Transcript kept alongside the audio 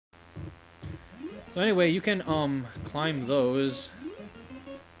So anyway, you can climb those.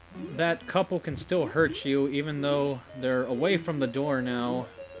 That couple can still hurt you, even though they're away from the door now.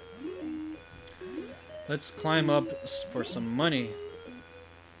 Let's climb up for some money.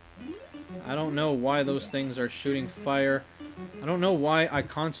 I don't know why those things are shooting fire. I don't know why I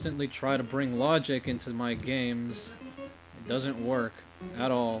constantly try to bring logic into my games. It doesn't work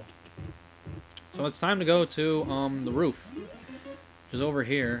at all. So it's time to go to the roof, which is over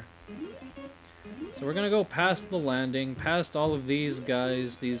here. So we're gonna go past the landing, past all of these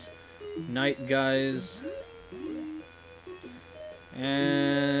guys, these night guys.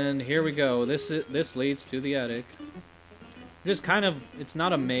 And here we go. This leads to the attic. Just kind of, it's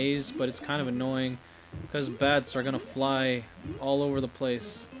not a maze, but it's kind of annoying because bats are gonna fly all over the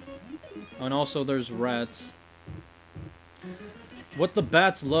place. And also there's rats. What the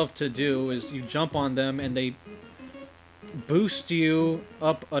bats love to do is you jump on them and they boost you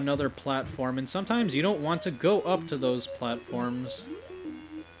up another platform, and sometimes you don't want to go up to those platforms.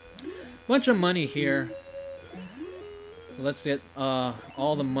 Bunch of money here. Let's get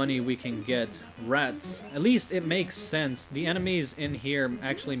all the money we can get. Rats. At least it makes sense. The enemies in here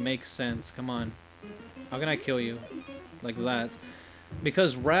actually make sense. Come on. How can I kill you? Like that.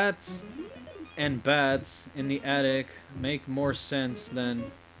 Because rats and bats in the attic make more sense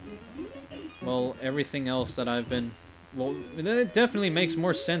than, well, everything else that I've been... Well, it definitely makes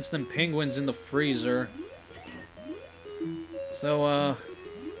more sense than penguins in the freezer. So,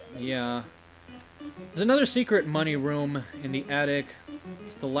 yeah. There's another secret money room in the attic.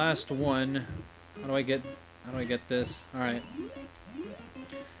 It's the last one. How do I get this? Alright.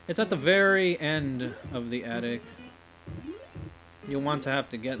 It's at the very end of the attic. You'll want to have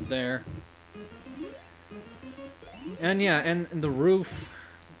to get there. And yeah, and the roof,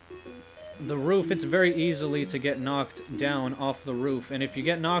 it's very easily to get knocked down off the roof. And if you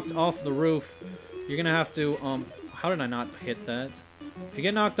get knocked off the roof, you're gonna have to, how did I not hit that? If you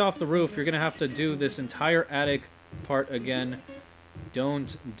get knocked off the roof, you're gonna have to do this entire attic part again.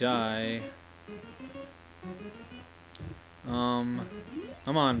 Don't die.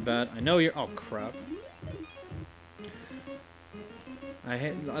 Come on, bat. I know you're... Oh, crap.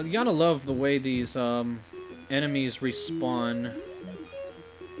 You gotta love the way these, enemies respawn.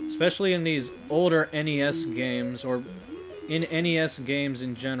 Especially in these older NES games, or in NES games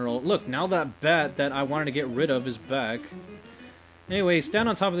in general. Look, now that bat that I wanted to get rid of is back. Anyway, stand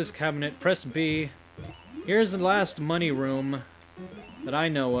on top of this cabinet, press B. Here's the last money room that I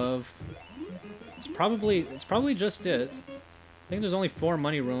know of. It's probably just it. I think there's only 4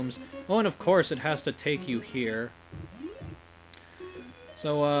 money rooms. Oh, and of course it has to take you here.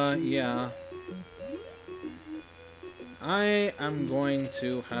 So, yeah. I am going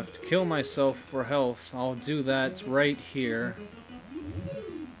to have to kill myself for health. I'll do that right here.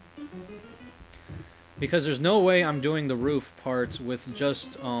 Because there's no way I'm doing the roof part with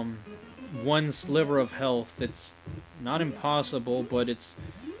just, 1 sliver of health. It's not impossible, but it's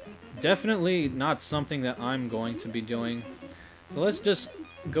definitely not something that I'm going to be doing. So let's just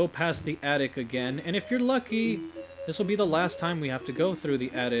go past the attic again. And if you're lucky, this will be the last time we have to go through the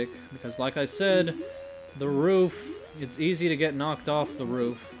attic. Because like I said, the roof... It's easy to get knocked off the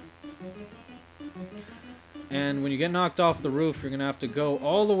roof. And when you get knocked off the roof, you're going to have to go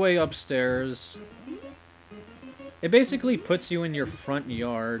all the way upstairs. It basically puts you in your front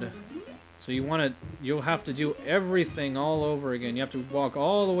yard. So you'll have to do everything all over again. You have to walk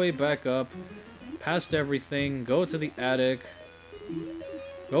all the way back up, past everything, go to the attic,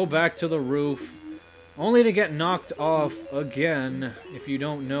 go back to the roof, only to get knocked off again if you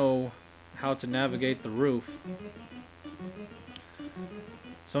don't know how to navigate the roof.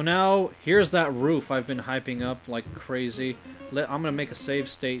 So now, here's that roof I've been hyping up like crazy. I'm gonna make a save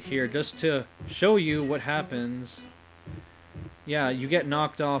state here just to show you what happens. Yeah, you get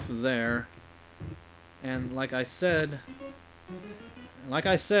knocked off there. And like I said,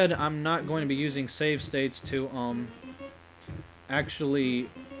 I'm not going to be using save states to, actually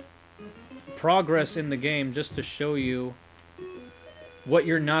progress in the game, just to show you what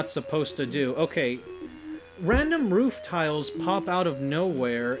you're not supposed to do. Okay. Random roof tiles pop out of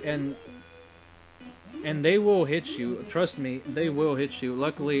nowhere, and they will hit you. Trust me, they will hit you.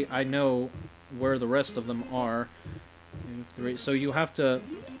 Luckily, I know where the rest of them are. So you have to...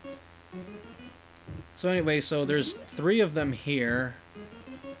 So anyway, so there's 3 of them here.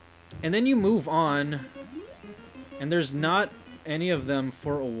 And then you move on, and there's not any of them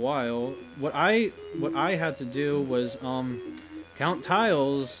for a while. What I had to do was, count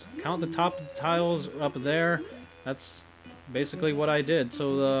tiles, count the top of the tiles up there. That's basically what I did.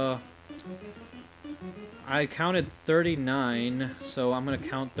 So I counted 39, so I'm going to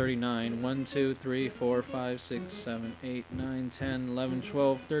count 39. 1, 2, 3, 4, 5, 6, 7, 8, 9, 10, 11,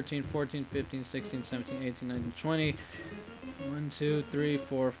 12, 13, 14, 15, 16, 17, 18, 19, 20. 1, 2, 3,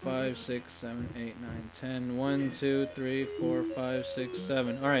 4, 5, 6, 7, 8, 9, 10. 1, 2, 3, 4, 5, 6,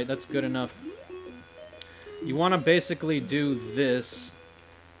 7. Alright, that's good enough. You want to basically do this.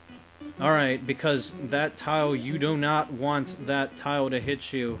 Alright, because that tile, you do not want that tile to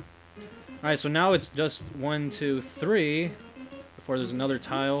hit you. Alright, so now it's just 1, 2, 3 before there's another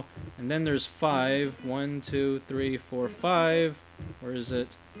tile. And then there's 5. 1, 2, 3, 4, 5. Where is it?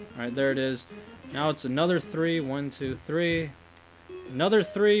 Alright, there it is. Now it's another 3. 1, 2, 3. Another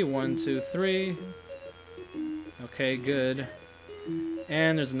 3. 1, 2, 3. Okay, good.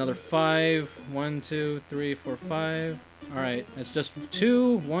 And there's another 5. 1, 2, 3, 4, 5. Alright, it's just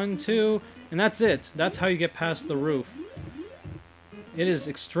 2, 1, 2, and that's it. That's how you get past the roof. It is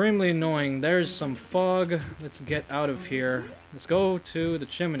extremely annoying. There's some fog. Let's get out of here. Let's go to the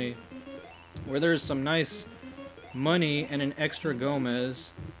chimney, where there's some nice money and an extra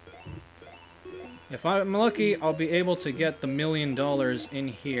Gomez. If I'm lucky, I'll be able to get the $1 million in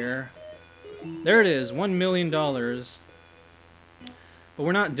here. There it is, $1 million. But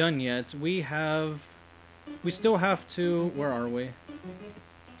we're not done yet. We still have to... Where are we?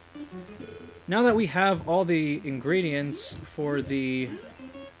 Now that we have all the ingredients for the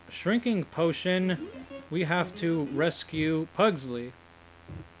shrinking potion, we have to rescue Pugsley.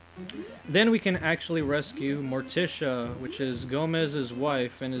 Then we can actually rescue Morticia, which is Gomez's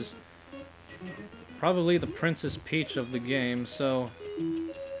wife and is probably the Princess Peach of the game. So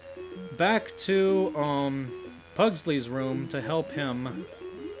back to Pugsley's room to help him.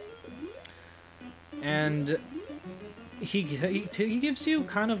 And he gives you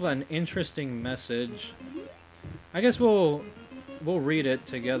kind of an interesting message. I guess we'll read it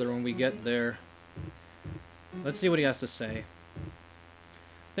together when we get there. Let's see what he has to say.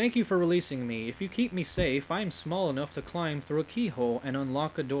 Thank you for releasing me. If you keep me safe, I'm small enough to climb through a keyhole and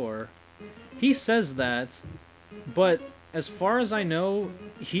unlock a door. He says that, but as far as I know,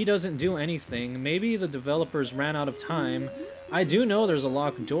 he doesn't do anything. Maybe the developers ran out of time. I do know there's a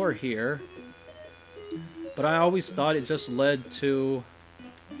locked door here, but I always thought it just led to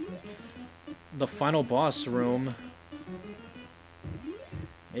the final boss room.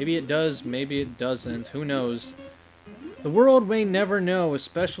 Maybe it does, maybe it doesn't. Who knows? The world may never know,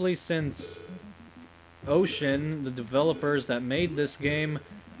 especially since Ocean, the developers that made this game,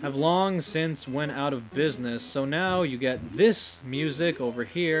 have long since went out of business. So now you get this music over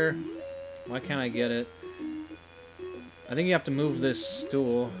here. Why can't I get it? I think you have to move this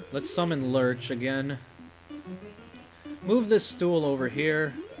stool. Let's summon Lurch again. Move this stool over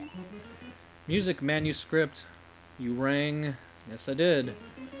here. Music manuscript. You rang. Yes, I did.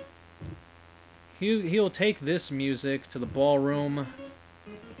 He'll take this music to the ballroom.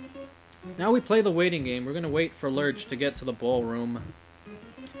 Now we play the waiting game. We're going to wait for Lurch to get to the ballroom.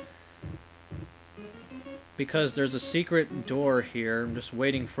 Because there's a secret door here. I'm just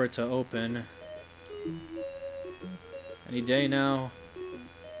waiting for it to open. Any day now.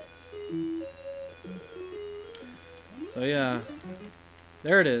 So yeah,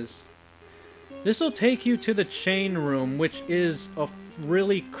 there it is. This will take you to the chain room, which is a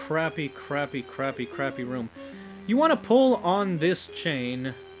really crappy room. You want to pull on this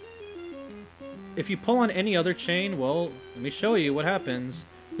chain. If you pull on any other chain, well, let me show you what happens.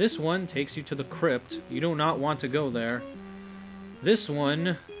 This one takes you to the crypt. You do not want to go there. This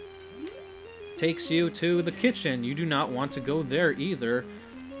one takes you to the kitchen. You do not want to go there either.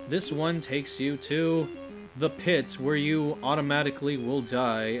 This one takes you to the pit, where you automatically will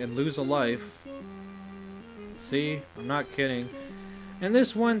die and lose a life. See? I'm not kidding. And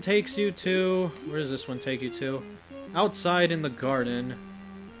this one takes you to... Where does this one take you to? Outside in the garden.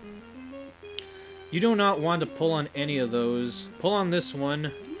 You do not want to pull on any of those. Pull on this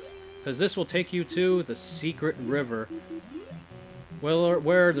one, because this will take you to the secret river. Well,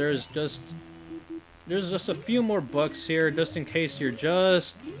 where there's just a few more bucks here, just in case you're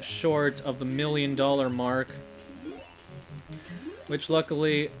just short of the $1 million mark. Which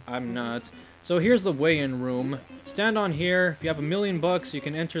luckily, I'm not. So here's the weigh-in room. Stand on here. If you have $1 million bucks, you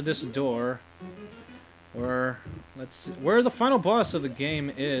can enter this door. Or, let's see, where the final boss of the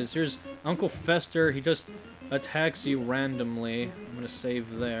game is. Here's Uncle Fester. He just attacks you randomly. I'm gonna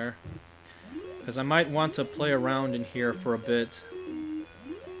save there, because I might want to play around in here for a bit.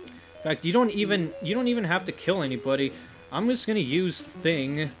 In fact, you don't even have to kill anybody. I'm just gonna use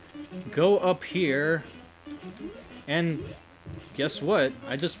Thing, go up here, and guess what?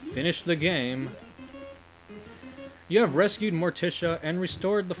 I just finished the game. You have rescued Morticia and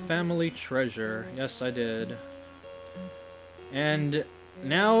restored the family treasure. Yes, I did. And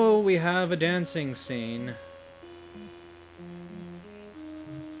now we have a dancing scene.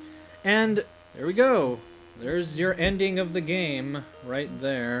 And there we go. There's your ending of the game right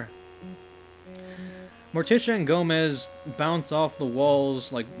there. Morticia and Gomez bounce off the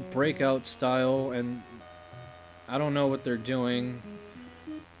walls like breakout style, and I don't know what they're doing.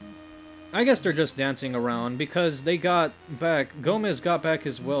 I guess they're just dancing around because they got back, Gomez got back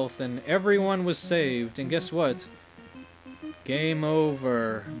his wealth and everyone was saved. And guess what? Game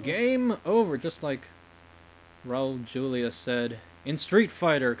over. Game over, just like Raul Julia said in Street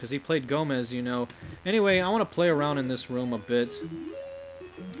Fighter, because he played Gomez, you know. Anyway, I want to play around in this room a bit.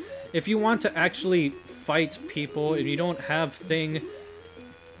 If you want to actually fight people and you don't have thing,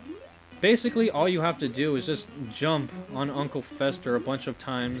 basically all you have to do is just jump on Uncle Fester a bunch of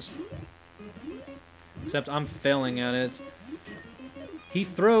times. Except I'm failing at it. He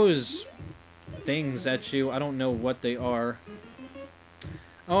throws things at you. I don't know what they are.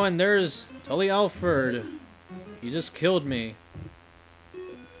 Oh, and there's Tully Alford. He just killed me.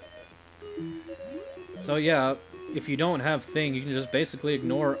 So yeah, if you don't have thing, you can just basically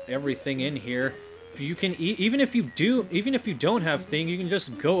ignore everything in here. You can even if you don't have thing, you can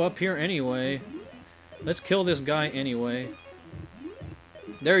just go up here anyway. Let's kill this guy anyway.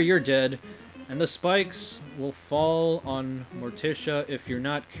 There, you're dead. And the spikes will fall on Morticia if you're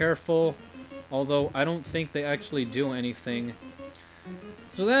not careful, although I don't think they actually do anything.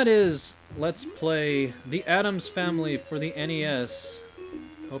 So that is Let's Play The Addams Family for the NES.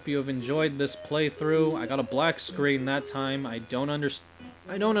 Hope you have enjoyed this playthrough. I got a black screen that time. I don't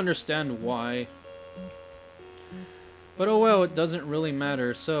understand why. But oh well, it doesn't really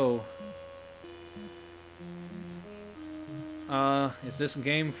matter. So, is this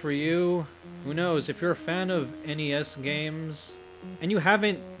game for you? Who knows? If you're a fan of NES games and you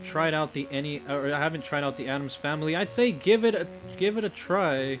haven't tried out the Addams Family, I'd say give it a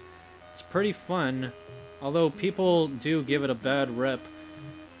try. It's pretty fun, although people do give it a bad rep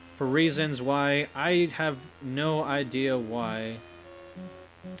for reasons why I have no idea why.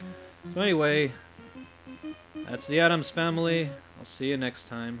 So anyway, that's the Addams Family. I'll see you next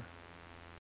time.